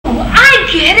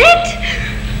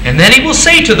And then he will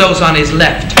say to those on his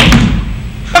left,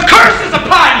 a curse is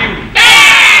upon you!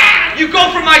 You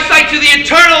go from my sight to the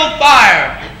eternal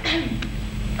fire.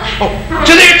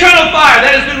 To the eternal fire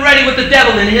that has been ready with the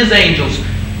devil and his angels.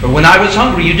 For when I was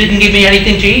hungry, you didn't give me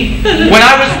anything to eat. When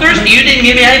I was thirsty, you didn't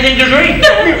give me anything to drink.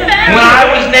 When I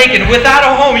was naked, without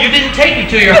a home, you didn't take me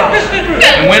to your house.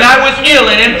 And when I was ill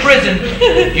and in prison,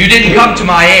 you didn't come to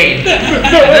my aid.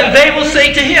 And then they will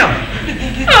say to him,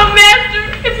 oh, Master,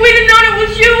 if we'd have known it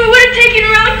was you, we would have taken you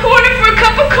around the corner for a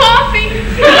cup of coffee.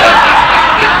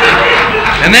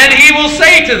 and then he will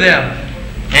say to them,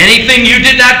 anything you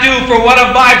did not do for one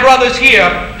of my brothers here,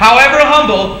 however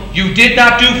humble, you did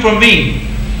not do for me.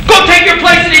 Go take your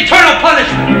place in eternal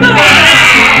punishment.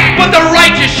 But the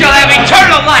righteous shall have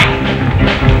eternal life.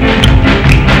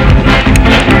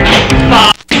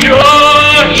 Pure,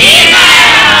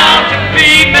 evil to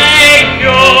be made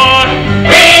pure.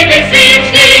 We beseech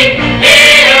thee,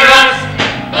 hear us.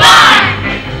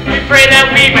 Blind, we pray that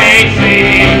we may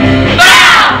see.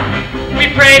 Bound,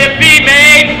 we pray to be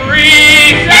made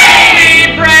free.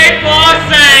 We pray for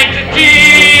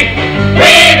sanctity.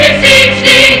 We beseech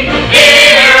thee,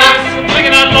 hear us. Sing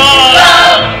about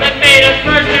love that made us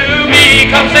first to be.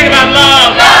 Come sing about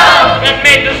love that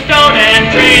made the stone and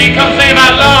tree. Come sing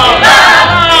about love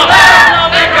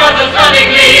that grows us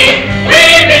lovingly. We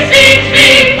beseech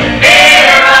thee,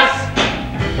 hear us.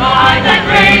 By thy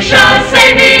gracious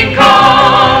saving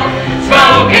call,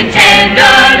 spoken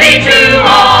tenderly to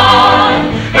all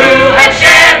who have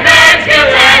shared man's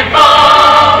guilt and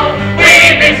fall.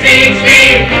 We beseech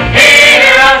thee,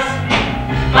 hear us.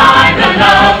 By the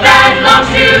love that longs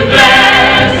to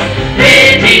bless,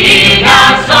 pitying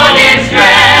our sore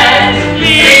distress,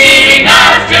 leading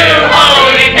us to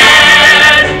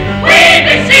holiness. We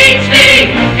beseech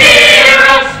thee, hear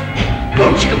us.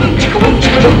 Boom, chicka boom, chicka boom,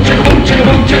 chicka boom, chicka boom, chicka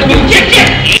boom, chicka boom, chick,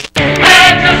 chick.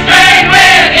 And to strain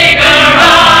with eager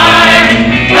eyes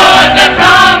toward the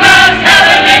promised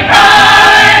heavenly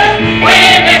prize. We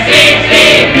beseech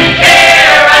thee,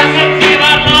 hear us. Sing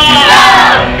about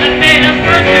love that made us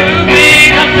first to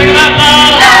be. Come sing about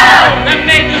love that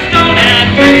made the stone and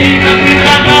tree. Come sing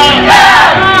about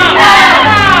love.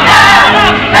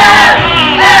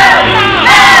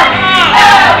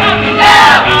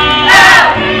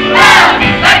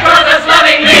 That draws us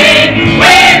lovingly.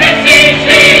 We beseech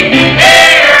thee,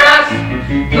 hear us.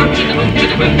 Boom, chicka boom,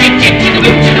 chicka boom, chick, chick, chick.